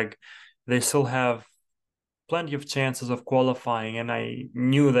first leg, they still have plenty of chances of qualifying, and I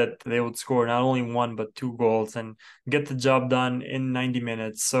knew that they would score not only one but two goals and get the job done in 90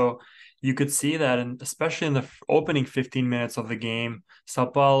 minutes. So you could see that, and especially in the opening 15 minutes of the game, Sao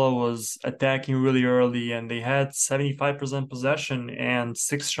Paulo was attacking really early, and they had 75% possession and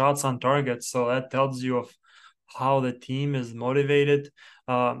six shots on target. So that tells you of how the team is motivated.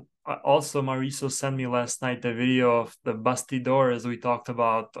 Also, Mauricio sent me last night the video of the Bastidores we talked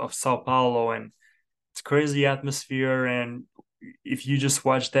about of Sao Paulo, and it's crazy atmosphere. And if you just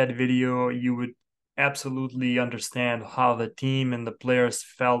watch that video, you would absolutely understand how the team and the players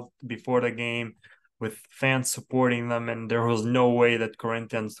felt before the game with fans supporting them. And there was no way that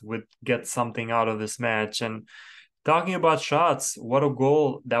Corinthians would get something out of this match. And talking about shots, what a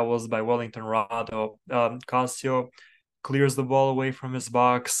goal that was by Wellington Rado. Casio clears the ball away from his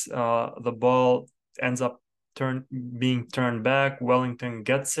box. The ball ends up turn being turned back. Wellington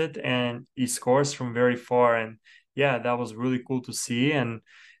gets it and he scores from very far. And yeah, that was really cool to see. And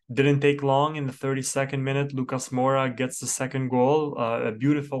didn't take long in the 32nd minute. Lucas Moura gets the second goal. A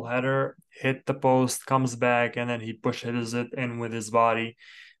beautiful header, hit the post, comes back, and then he pushes it in with his body.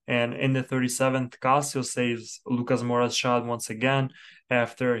 And in the 37th, Casio saves Lucas Moura's shot once again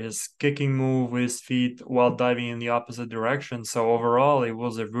after his kicking move with his feet while diving in the opposite direction. So overall, it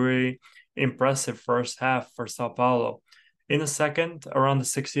was a very impressive first half for Sao Paulo. In the second, around the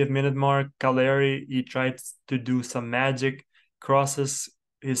 60th minute mark, Caleri, he tried to do some magic, crosses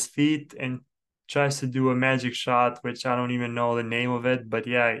his feet and tries to do a magic shot, which I don't even know the name of it, but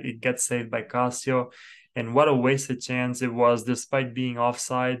yeah, it gets saved by Casio. And what a wasted chance it was, despite being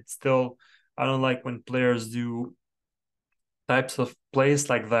offside. Still, I don't like when players do types of plays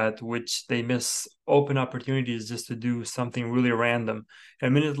like that, which they miss open opportunities just to do something really random. A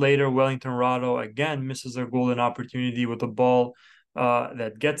minute later, Wellington Rado again misses a golden opportunity with a ball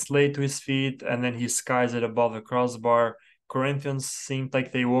that gets laid to his feet, and then he skies it above the crossbar. Corinthians seemed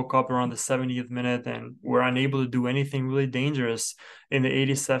like they woke up around the 70th minute and were unable to do anything really dangerous. In the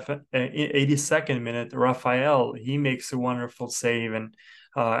 82nd minute, Rafael, he makes a wonderful save and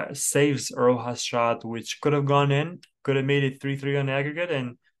saves Rojas' shot, which could have gone in, could have made it 3-3 on aggregate,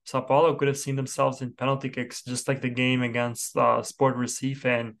 and Sao Paulo could have seen themselves in penalty kicks, just like the game against Sport Recife,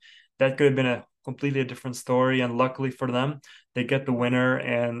 and that could have been a completely different story. And luckily for them, they get the winner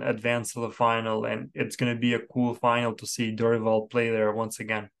and advance to the final, and it's going to be a cool final to see Dorival play there once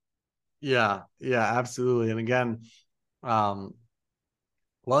again. Yeah, yeah, absolutely. And again, um,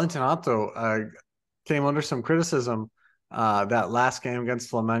 Wellington Otto came under some criticism. That last game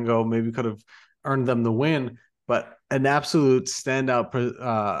against Flamengo maybe could have earned them the win, but an absolute standout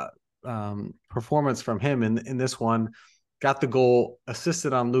performance from him in this one. Got the goal,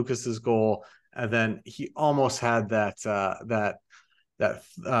 assisted on Lucas's goal, and then he almost had that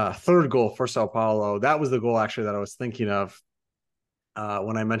third goal for Sao Paulo. That was the goal actually that I was thinking of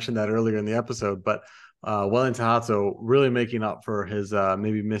when I mentioned that earlier in the episode. But Wellington Hato really making up for his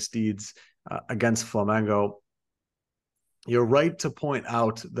maybe misdeeds against Flamengo. You're right to point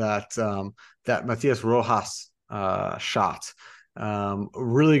out that Matias Rojas shot.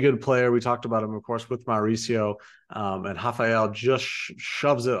 Really good player. We talked about him, of course, with Mauricio, and Rafael just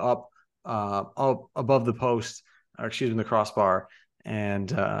shoves it up above the post, or excuse me, the crossbar,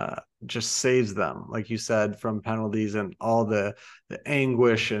 and just saves them, like you said, from penalties and all the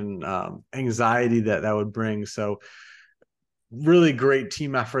anguish and anxiety that would bring. So really great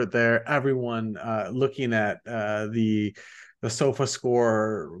team effort there. Everyone looking at the sofa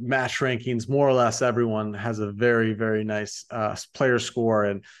score match rankings, more or less everyone has a very, very nice player score,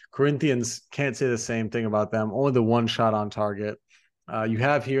 and Corinthians can't say the same thing about them. Only the one shot on target. You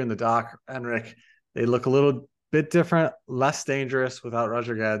have here in the doc, Enric, they look a little bit different, less dangerous without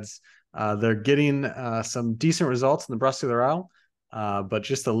Rodriguez. They're getting some decent results in the Brasileirão, but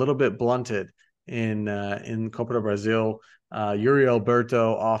just a little bit blunted in Copa do Brasil. Yuri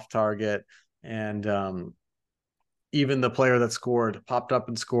Alberto off target, and even the player that scored popped up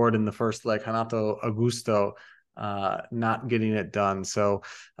and scored in the first leg, Renato Augusto, not getting it done. So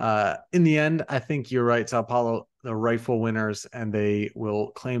in the end, I think you're right. Sao Paulo, the rightful winners, and they will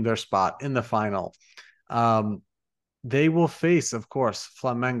claim their spot in the final. They will face, of course,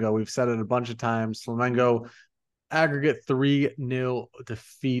 Flamengo. We've said it a bunch of times. Flamengo aggregate 3-0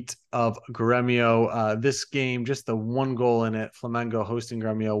 defeat of Gremio. This game, just the one goal in it. Flamengo hosting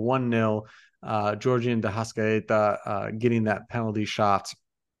Gremio 1-0. Georgian de Hascaeta getting that penalty shot.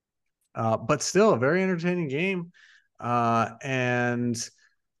 But still a very entertaining game. And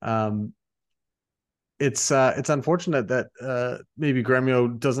it's unfortunate that maybe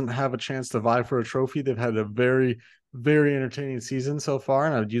Gremio doesn't have a chance to vie for a trophy. They've had a very entertaining season so far,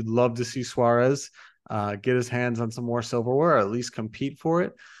 and you'd love to see Suarez get his hands on some more silverware, or at least compete for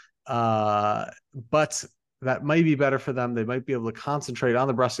it. But that might be better for them. They might be able to concentrate on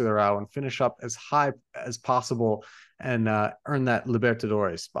the Brasileirão and finish up as high as possible and earn that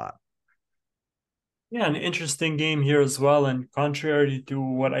Libertadores spot. Yeah, an interesting game here as well. And contrary to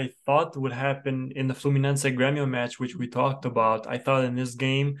what I thought would happen in the Fluminense Grêmio match, which we talked about, I thought in this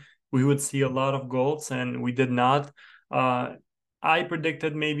game we would see a lot of goals, and we did not. Uh, I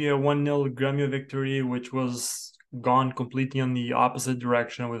predicted maybe a 1-0 Grêmio victory, which was gone completely on the opposite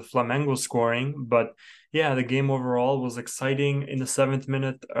direction with Flamengo scoring. But yeah, the game overall was exciting. In the 7th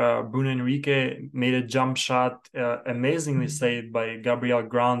minute, Bruno Henrique made a jump shot, amazingly saved by Gabriel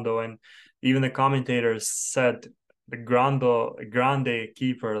Grando, and even the commentators said the grande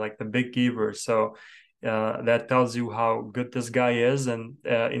keeper, like the big keeper. So that tells you how good this guy is. And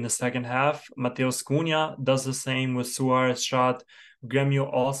in the second half, Mateus Cunha does the same with Suarez shot. Gremio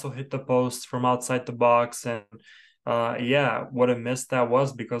also hit the post from outside the box. And yeah, what a miss that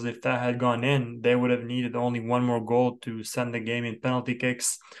was, because if that had gone in, they would have needed only one more goal to send the game in penalty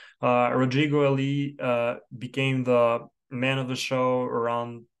kicks. Rodrigo Ali became the man of the show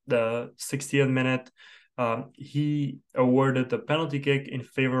around the 60th minute. He awarded the penalty kick in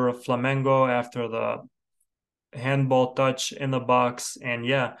favor of Flamengo after the handball touch in the box. And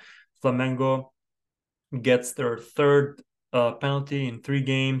yeah, Flamengo gets their third penalty in 3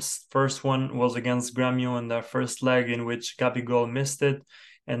 games. First one was against Gremio in the first leg, in which Gabigol missed it.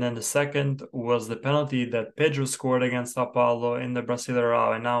 And then the second was the penalty that Pedro scored against Sao Paulo in the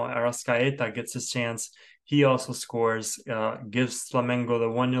Brasileirão. And now Arrascaeta gets his chance. He also scores, gives Flamengo the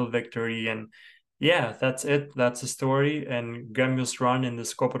 1-0 victory. And yeah, that's it. That's the story. And Gremio's run in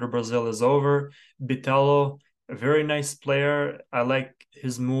this Copa do Brasil is over. Bitelo, a very nice player. I like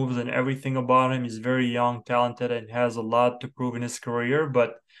his moves and everything about him. He's very young, talented, and has a lot to prove in his career.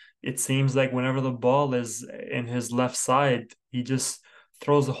 But it seems like whenever the ball is in his left side, he just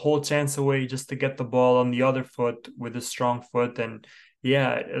throws the whole chance away just to get the ball on the other foot with his strong foot. And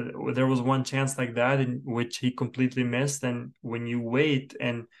yeah, there was one chance like that in which he completely missed. And when you wait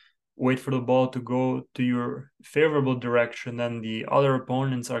for the ball to go to your favorable direction, then the other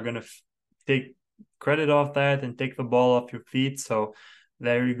opponents are going to take credit off that and take the ball off your feet. So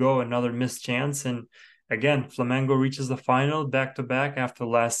there you go, another missed chance. And again, Flamengo reaches the final back to back after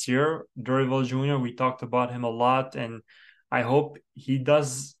last year. Dorival Jr., we talked about him a lot, and I hope he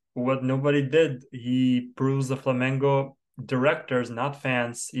does what nobody did. He proves the Flamengo directors, not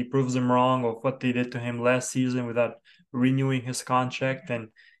fans, he proves them wrong of what they did to him last season without renewing his contract. And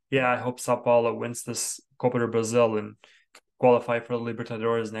yeah, I hope Sao Paulo wins this Copa do Brasil and qualify for the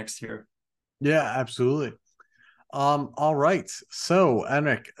Libertadores next year. Yeah, absolutely. All right. So,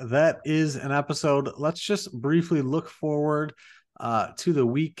 Enric, that is an episode. Let's just briefly look forward to the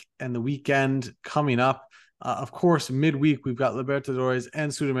week and the weekend coming up. Of course, midweek, we've got Libertadores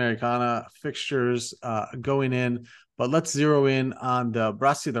and Sudamericana fixtures going in, but let's zero in on the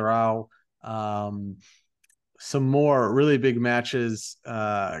Brasileirão. Some more really big matches.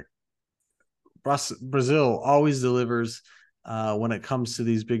 Brazil always delivers when it comes to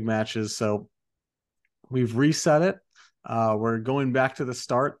these big matches. So we've reset it. We're going back to the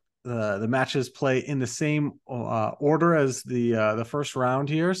start. The matches play in the same order as the first round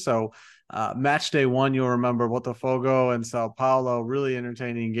here. So match day 1, you'll remember Botafogo and Sao Paulo, really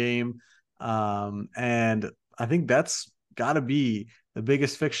entertaining game. And I think that's got to be the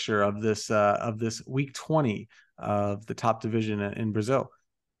biggest fixture of this week 20 of the top division in Brazil.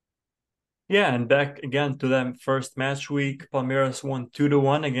 Yeah, and back again to that first match week, Palmeiras won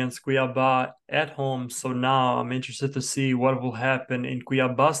 2-1 against Cuiabá at home. So now I'm interested to see what will happen in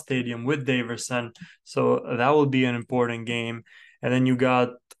Cuiabá Stadium with Daverson. So that will be an important game. And then you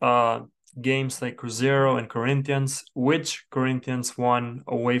got games like Cruzeiro and Corinthians, which Corinthians won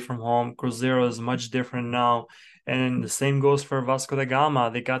away from home. Cruzeiro is much different now. And the same goes for Vasco da Gama.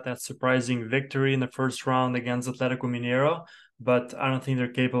 They got that surprising victory in the first round against Atlético Mineiro, but I don't think they're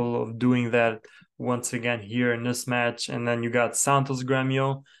capable of doing that once again here in this match. And then you got Santos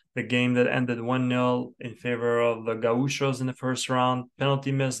Grêmio, the game that ended 1-0 in favor of the Gaúchos in the first round,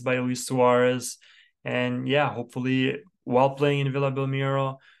 penalty missed by Luis Suarez. And yeah, hopefully while playing in Vila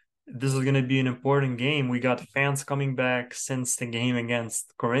Belmiro, this is going to be an important game. We got fans coming back since the game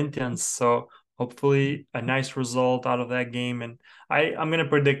against Corinthians, so hopefully a nice result out of that game. And I'm going to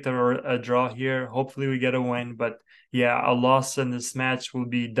predict a draw here. Hopefully we get a win, but yeah, a loss in this match will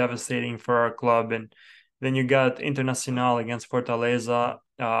be devastating for our club. And then you got Internacional against Fortaleza.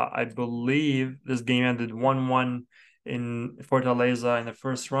 I believe this game ended 1-1 in Fortaleza in the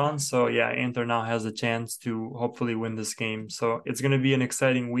first round. So yeah, Inter now has a chance to hopefully win this game. So it's going to be an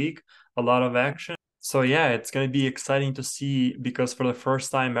exciting week, a lot of action. So yeah, it's going to be exciting to see because for the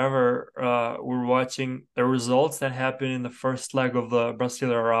first time ever, we're watching the results that happened in the first leg of the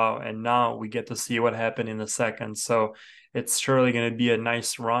Brasileirão, and now we get to see what happened in the second. So it's surely going to be a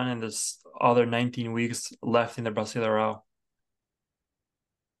nice run, and there's other 19 weeks left in the Brasileirão.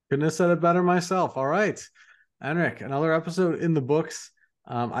 Couldn't have said it better myself. All right, Enric, another episode in the books.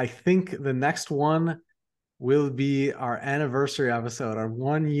 I think the next one will be our anniversary episode, our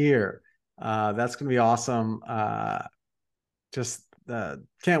 1 year. That's going to be awesome. Just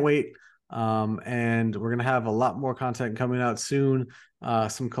can't wait. And we're going to have a lot more content coming out soon.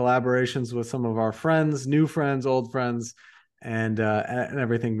 Some collaborations with some of our friends, new friends, old friends, and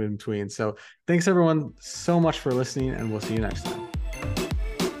everything in between. So thanks everyone so much for listening, and we'll see you next time.